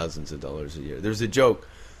thousands and thousands of dollars a year. There's a joke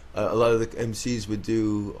a lot of the MCs would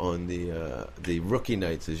do on the rookie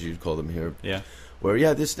nights, as you'd call them here. Yeah.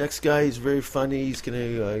 Where this next guy is very funny. He's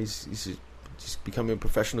gonna he's becoming a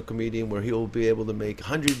professional comedian where he'll be able to make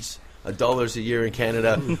hundreds of dollars a year in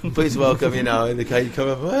Canada. Please welcome, and the guy would come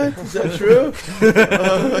up, what? Is that true?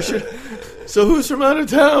 So who's from out of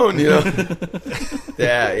town?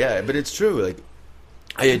 Yeah, but it's true. Like,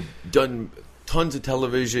 I had done tons of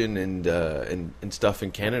television and stuff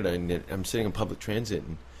in Canada, and I'm sitting in public transit,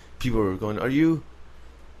 and people were going, "Are you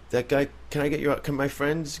that guy? Can my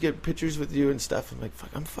friends get pictures with you and stuff?" I'm like, "Fuck,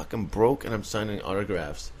 I'm fucking broke, and I'm signing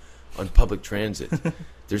autographs on public transit.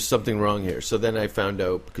 There's something wrong here." So then I found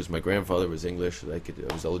out, because my grandfather was English, that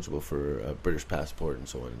I was eligible for a British passport and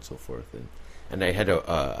so on and so forth, and I had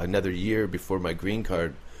another year before my green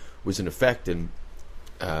card was in effect, and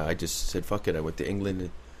I just said fuck it. I went to England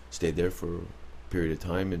and stayed there for a period of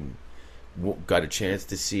time, and got a chance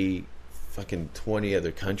to see fucking 20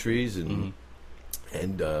 other countries, and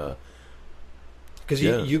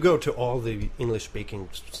Because you go to all the English-speaking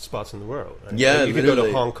spots in the world. Right? Yeah, you could go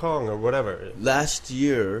to Hong Kong or whatever. Last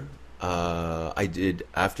year, I did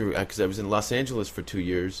because I was in Los Angeles for 2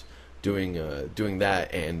 years doing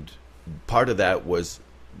that, and part of that was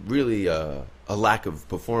really a lack of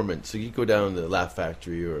performance. So you go down to the Laugh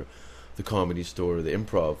Factory or the Comedy Store or the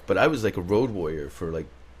Improv, but I was like a road warrior for like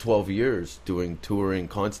 12 years touring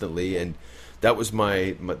constantly, and that was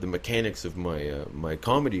the mechanics of my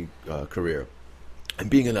comedy career. And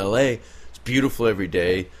being in LA, it's beautiful every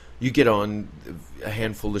day. You get on a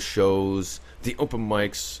handful of shows. The open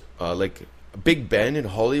mics, like Big Ben in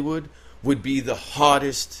Hollywood, would be the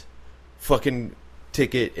hottest fucking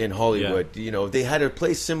ticket in Hollywood. Yeah. You know, they had a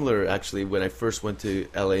place similar actually when I first went to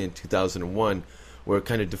LA in 2001, where it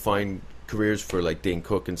kind of defined careers for like Dane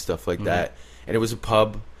Cook and stuff like that. And it was a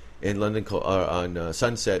pub in London on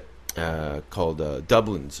Sunset called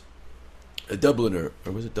Dublin's. Dubliner,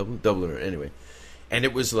 or was it Dubliner? Anyway. And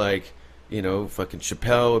it was like, you know, fucking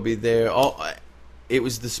Chappelle would be there. It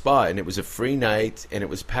was the spot, and it was a free night, and it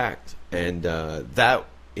was packed. And I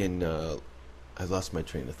lost my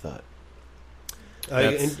train of thought.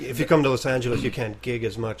 If you come to Los Angeles, you can't gig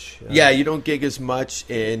as much. Yeah, you don't gig as much,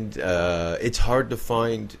 and it's hard to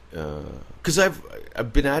find. Because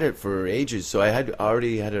I've been at it for ages, so I had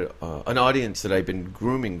already had an audience that I've been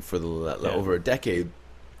grooming for over a decade.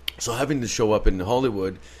 So having to show up in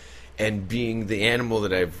Hollywood and being the animal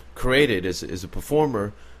that I've created as a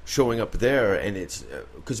performer, showing up there, and it's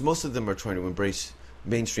because most of them are trying to embrace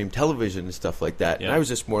mainstream television and stuff like that. Yeah. And I was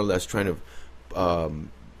just more or less trying to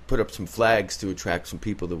put up some flags to attract some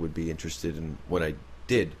people that would be interested in what I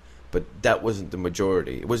did. But that wasn't the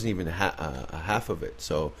majority. It wasn't even a half of it.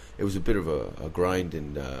 So it was a bit of a grind,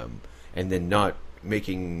 and then not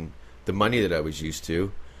making the money that I was used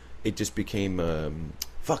to. It just became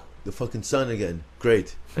fuck the fucking sun again.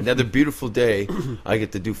 Great, another beautiful day. I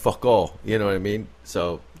get to do fuck all. You know what I mean?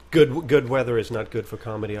 So good weather is not good for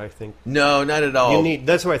comedy, I think. No, not at all.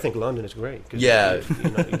 That's why I think London is great. Yeah, it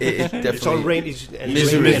definitely. It's all rainy and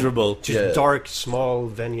miserable. Just dark, small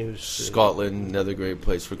venues. Scotland, another great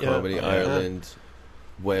place for comedy. Ireland,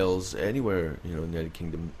 Wales, anywhere, United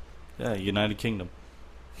Kingdom. Yeah, United Kingdom.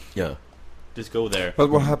 Yeah. Just go there. But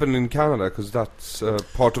what happened in Canada? Because that's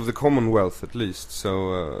part of the Commonwealth, at least.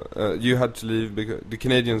 So you had to leave because the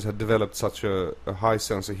Canadians had developed such a high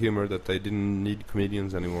sense of humor that they didn't need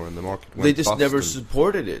comedians anymore in the market. They just never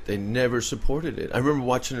supported it. They never supported it. I remember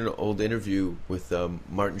watching an old interview with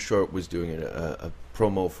Martin Short was doing a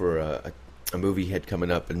promo for a movie he had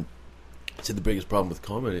coming up, and said the biggest problem with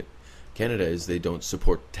comedy Canada is they don't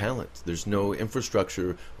support talent. There's no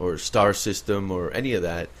infrastructure or star system or any of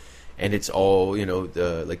that. And it's all,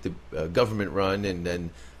 the government run, and then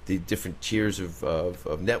the different tiers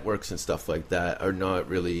of networks and stuff like that are not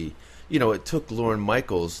really, it took Lorne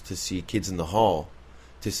Michaels to see Kids in the Hall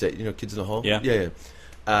to say, Kids in the Hall? Yeah.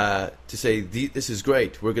 To say, this is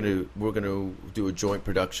great. We're gonna do a joint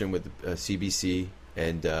production with CBC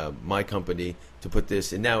and my company to put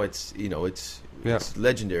this, and now it's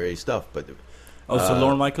legendary stuff, but... Oh, so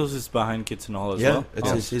Lorne Michaels is behind Kids in the Hall as well?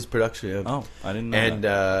 Yeah, it's his production. Yeah. Oh, I didn't know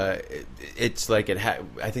that. And it's like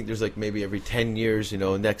I think there's like maybe every 10 years,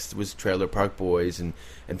 next was Trailer Park Boys and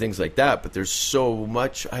things like that. But there's so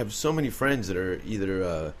much. I have so many friends that are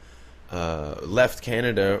either left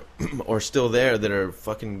Canada or still there that are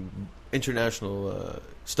fucking international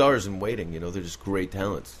stars in waiting. They're just great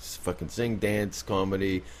talents. Just fucking sing, dance,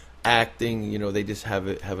 comedy, acting, they just have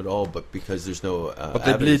it all, but because there's no but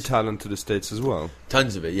they bleed talent to the States as well.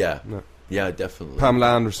 Tons of it, yeah. Definitely.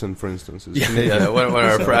 Pamela Anderson, for instance, is one of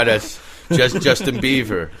our products. Justin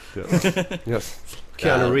Bieber. Yes.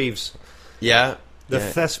 Keanu Reeves. Yeah. The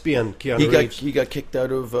thespian Keanu Reeves. He got kicked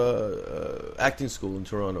out of acting school in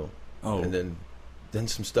Toronto. Oh. And then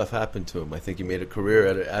some stuff happened to him. I think he made a career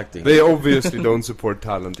out of acting. They obviously don't support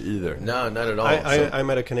talent either. No, not at all. I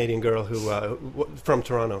met a Canadian girl who from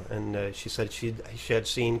Toronto, and she said she had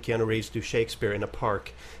seen Keanu Reeves do Shakespeare in a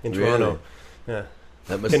park in Toronto. Yeah.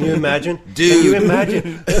 Can you imagine? Dude. Can you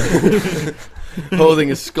imagine?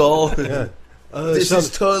 Holding a skull. Yeah. This is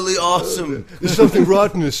totally awesome. There's something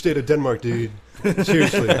rotten in the state of Denmark, dude.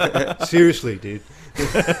 Seriously, dude.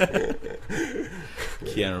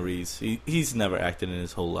 Keanu Reeves, he's never acted in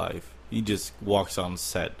his whole life. He just walks on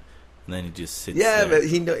set and then he just sits there.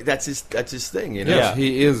 But that's his thing, Yes,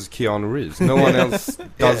 he is Keanu Reeves. No one else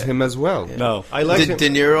does him as well. Yeah. No, I like De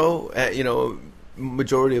Niro.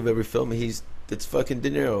 Majority of every film, it's fucking De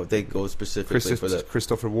Niro. They go specifically for that.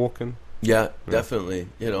 Christopher Walken. Yeah, definitely.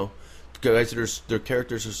 Guys that their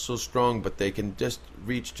characters are so strong, but they can just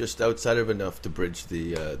reach just outside of enough to bridge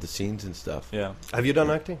the scenes and stuff. Yeah. Have you done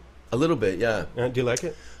acting? A little bit, yeah. Do you like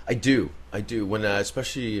it? I do. When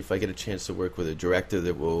especially if I get a chance to work with a director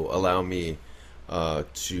that will allow me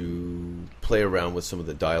to play around with some of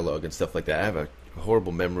the dialogue and stuff like that. I have a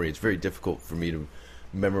horrible memory. It's very difficult for me to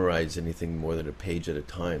memorize anything more than a page at a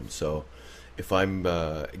time. So if I'm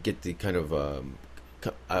get the kind of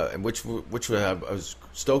which I was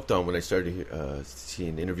stoked on when I started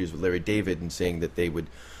seeing interviews with Larry David and saying that they would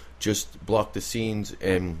just block the scenes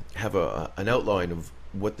and have an outline of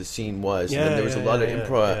what the scene was. And then there was a lot of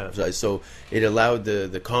improv, so it allowed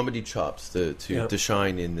the comedy chops to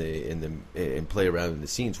shine in play around in the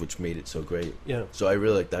scenes, which made it so great. Yeah. So I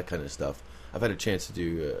really like that kind of stuff. I've had a chance to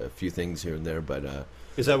do a few things here and there, but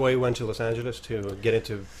is that why you went to Los Angeles, to get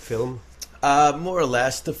into film? More or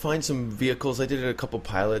less, to find some vehicles. I did a couple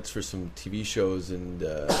pilots for some TV shows and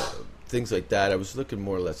things like that. I was looking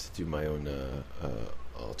more or less to do my own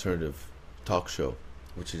alternative talk show,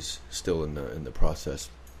 which is still in the process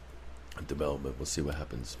of development. We'll see what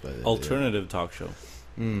happens. Alternative talk show.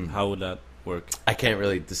 How would that work? I can't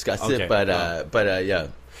really discuss it, but yeah.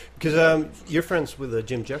 Because you're friends with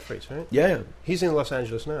Jim Jeffries, right? Yeah. He's in Los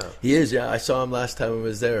Angeles now. He is, yeah. I saw him last time I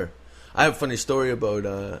was there. I have a funny story about...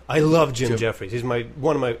 I love Jim Jeffries. He's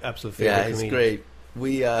one of my absolute favorite comedians. Yeah, he's great.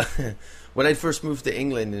 We... when I first moved to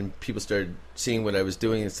England and people started seeing what I was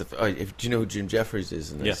doing and stuff, do you know who Jim Jeffries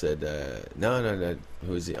is? And I said, no.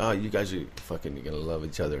 Who is he? Oh, you guys are fucking going to love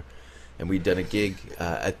each other. And we'd done a gig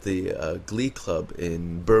at the Glee Club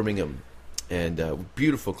in Birmingham. And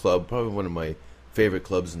beautiful club, probably one of my favorite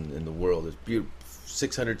clubs in the world. It's beautiful,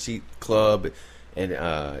 600-seat club, and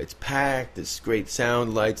it's packed. There's great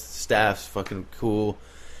sound, lights, the staff's fucking cool.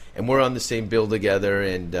 And we're on the same bill together,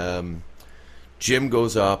 and Jim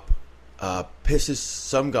goes up, pisses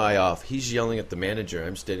some guy off. He's yelling at the manager.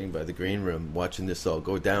 I'm standing by the green room watching this all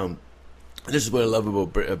go down. And this is what I love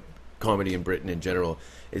about comedy in Britain in general.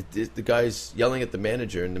 The guy's yelling at the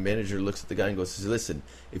manager, and the manager looks at the guy and goes, listen,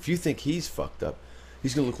 if you think he's fucked up,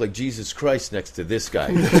 he's going to look like Jesus Christ next to this guy.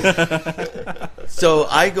 So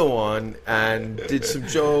I go on and did some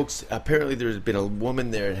jokes. Apparently there's been a woman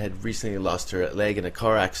there that had recently lost her leg in a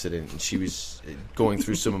car accident, and she was going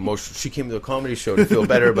through some emotion. She came to a comedy show to feel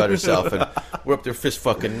better about herself, and we're up there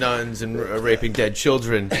fist-fucking nuns and raping dead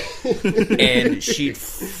children. And she'd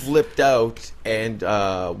flipped out and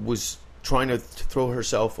was trying to throw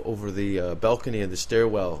herself over the balcony of the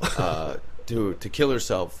stairwell to kill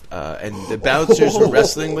herself, and the bouncers were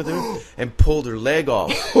wrestling with her and pulled her leg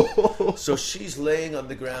off. So she's laying on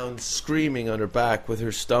the ground screaming on her back with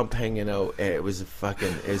her stump hanging out, and it was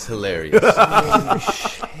hilarious.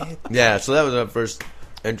 Shit. Yeah, so that was our first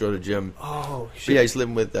intro to Jim. Oh shit. But yeah, he's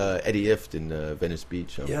living with Eddie Ifft in Venice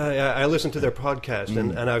Beach. Yeah, I listened to their podcast,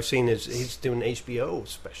 and I've seen he's doing HBO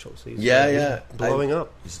specials. He's, he's blowing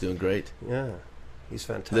up. He's doing great. Yeah, he's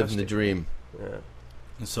fantastic. Living the dream. Yeah,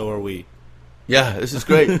 and so are we. Yeah, this is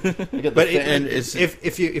great. But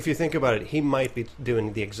if you think about it, he might be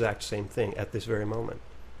doing the exact same thing at this very moment.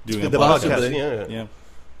 Doing the podcast, yeah.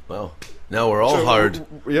 Well, now we're all hard.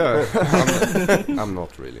 Yeah, I'm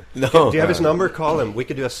not really. No. Do you have his number? Call him. We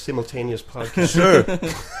could do a simultaneous podcast. Sure.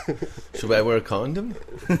 Should I wear a condom?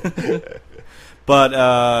 But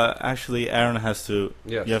actually, Aaron has to.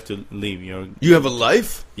 Yeah. You have to leave. You have a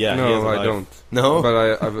life? Yeah. No, I don't. No.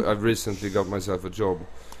 But I've recently got myself a job.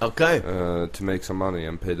 Okay. To make some money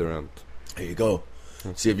and pay the rent. There you go.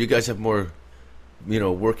 See, if you guys have more,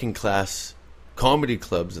 working class comedy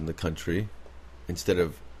clubs in the country instead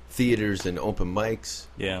of theaters and open mics.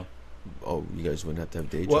 Yeah. Oh, you guys wouldn't have to have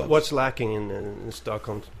day jobs. What's lacking in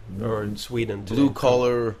Stockholm or in Sweden today? Blue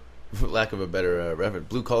collar, for lack of a better reference,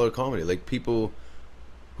 blue collar comedy, like people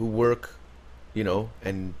who work,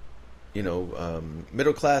 and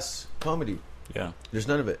middle class comedy. Yeah. There's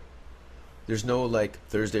none of it. There's no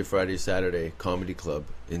Thursday, Friday, Saturday comedy club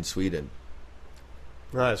in Sweden.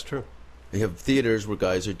 No, that's true. They have theaters where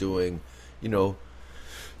guys are doing,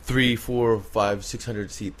 3, 4, 5,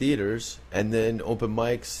 600 seat theaters, and then open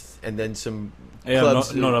mics, and then some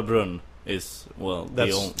clubs. Norra Brunn is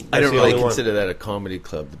I don't really consider that a comedy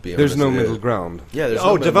club, to be honest. There's no middle ground. Yeah, there's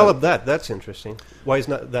develop that. That's interesting. Why is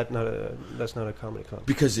that's not a comedy club?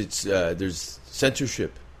 Because it's there's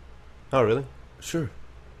censorship. Oh, really? Sure.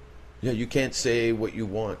 Yeah, you can't say what you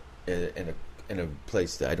want in in a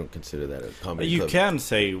place that I don't consider that a comedy You club. can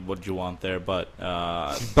say what you want there, but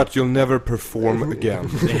you'll never perform again.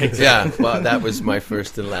 Yeah, well, that was my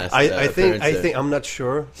first and last. I think I'm not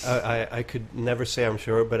sure. I could never say I'm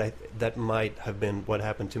sure, but that might have been what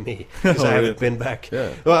happened to me because I haven't been back.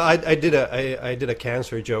 Yeah. Well, I did a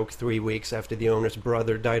cancer joke 3 weeks after the owner's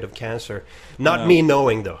brother died of cancer. Not me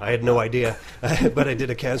knowing though, I had no idea, but I did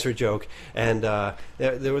a cancer joke, and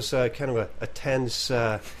there was kind of a tense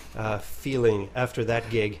feeling after that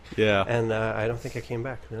gig. Yeah. And I don't think I came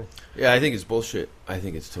back really. Yeah, I think it's bullshit. I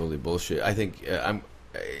think it's totally bullshit. I think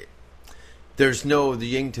there's no the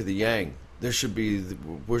yin to the yang. There should be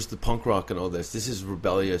where's the punk rock and all this? This is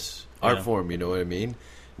rebellious art form. You know what I mean?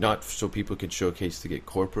 Not so people can showcase to get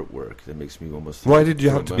corporate work. That makes me almost. Why did you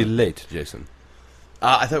have to be late, Jason?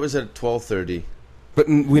 I thought it was at 12:30. But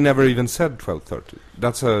we never even said 12:30.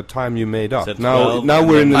 That's a time you made up. Said Now 12,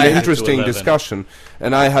 we're in I an had to interesting 11. discussion,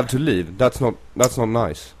 and I have to leave. That's not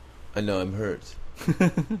nice. I know I'm hurt.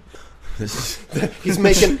 He's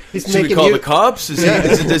making Should we call the cops?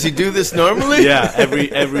 Does he do this normally? Yeah,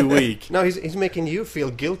 every week. No, he's making you feel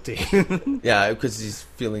guilty. Yeah, because he's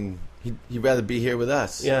feeling he'd rather be here with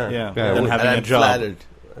us. Yeah. And Than having I'm a job. flattered.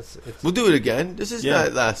 We'll do it again. This is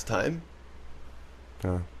not last time.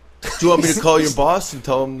 Do you want me to call your boss and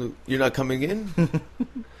tell him that you're not coming in?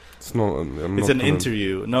 It's not. It's an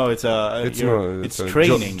interview. No, it's a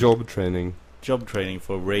training. Job training. Job training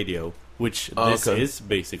for radio, which this is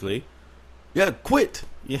basically. Yeah, quit.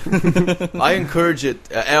 Yeah. I encourage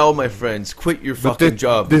it. All my friends, quit your fucking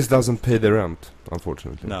job. This doesn't pay the rent,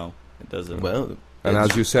 unfortunately. No, it doesn't. Well, and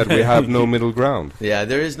as you said, we have no middle ground. Yeah,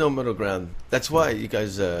 there is no middle ground. That's why you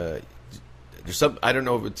guys. There's some. I don't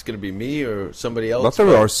know if it's going to be me or somebody else. But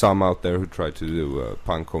there are some out there who try to do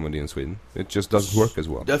punk comedy in Sweden. It just doesn't work as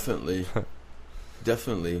well. Definitely.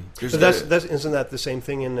 Definitely. But isn't that the same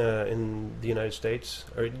thing in the United States?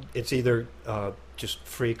 Or it's either just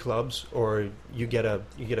free clubs or you get a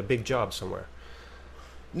big job somewhere.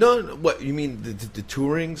 No, what you mean the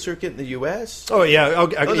touring circuit in the U.S.? Oh yeah,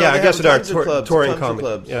 I guess there are touring comedy.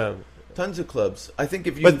 Clubs. Yeah. Tons of clubs. I think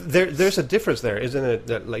if you... But there's a difference there, isn't it?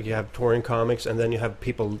 That like you have touring comics, and then you have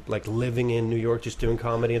people like living in New York just doing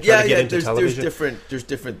comedy and trying to get into television. There's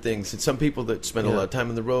different things. And some people that spend a lot of time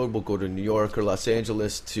on the road will go to New York or Los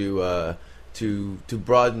Angeles to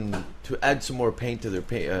broaden, to add some more paint to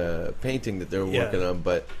their painting that they're working on.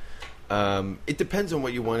 But it depends on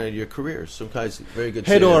what you want out of your career. Some guys very good.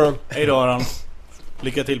 Hej då Aron. Hej då Aron.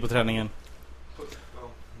 Lycka till på träningen.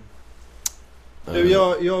 Du,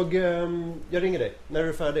 jag ringer dig. När är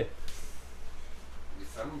du färdig?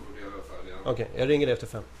 Okej, jag ringer dig efter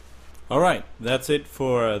 5. Alright, that's it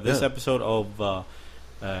for this episode of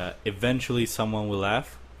Eventually Someone Will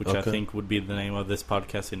Laugh, which I think would be the name of this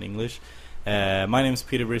podcast in English. My name is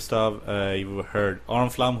Peter Bristov. You've heard Aron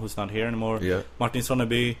Flam, who's not here anymore, Martin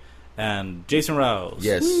Sonneby, and Jason Rouse.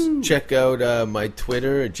 Yes. Woo! Check out my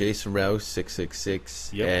Twitter, Jason Rouse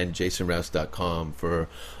 666, and jasonrouse.com for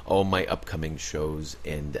all my upcoming shows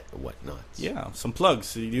and whatnot. Yeah, some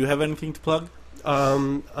plugs. Do you have anything to plug?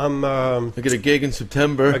 I got a gig in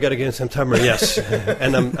September. I got a gig in September, yes,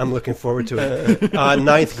 and I'm looking forward to it.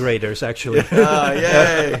 9th graders, actually.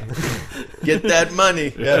 Yay! Get that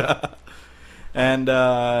money. Yeah. And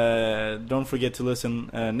don't forget to listen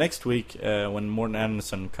next week when Morten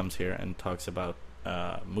Anderson comes here and talks about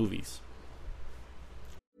movies.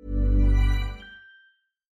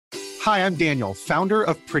 Hi, I'm Daniel, founder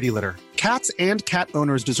of Pretty Litter. Cats and cat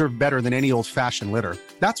owners deserve better than any old-fashioned litter.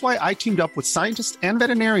 That's why I teamed up with scientists and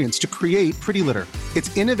veterinarians to create Pretty Litter.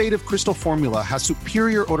 Its innovative crystal formula has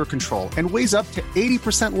superior odor control and weighs up to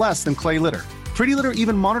 80% less than clay litter. Pretty Litter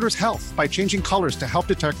even monitors health by changing colors to help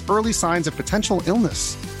detect early signs of potential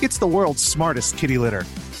illness. It's the world's smartest kitty litter.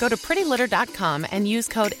 Go to prettylitter.com and use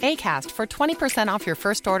code ACAST for 20% off your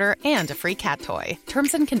first order and a free cat toy.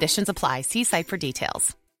 Terms and conditions apply. See site for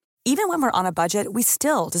details. Even when we're on a budget, we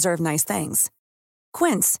still deserve nice things.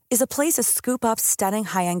 Quince is a place to scoop up stunning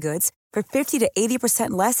high-end goods for 50 to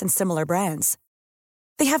 80% less than similar brands.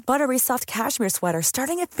 They have buttery soft cashmere sweaters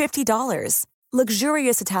starting at $50,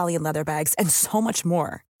 luxurious Italian leather bags, and so much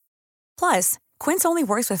more. Plus, Quince only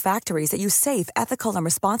works with factories that use safe, ethical, and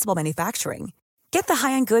responsible manufacturing. Get the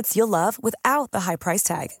high-end goods you'll love without the high price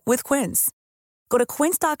tag with Quince. Go to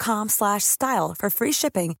quince.com/style for free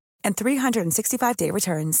shipping and 365-day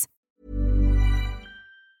returns.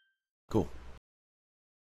 Cool.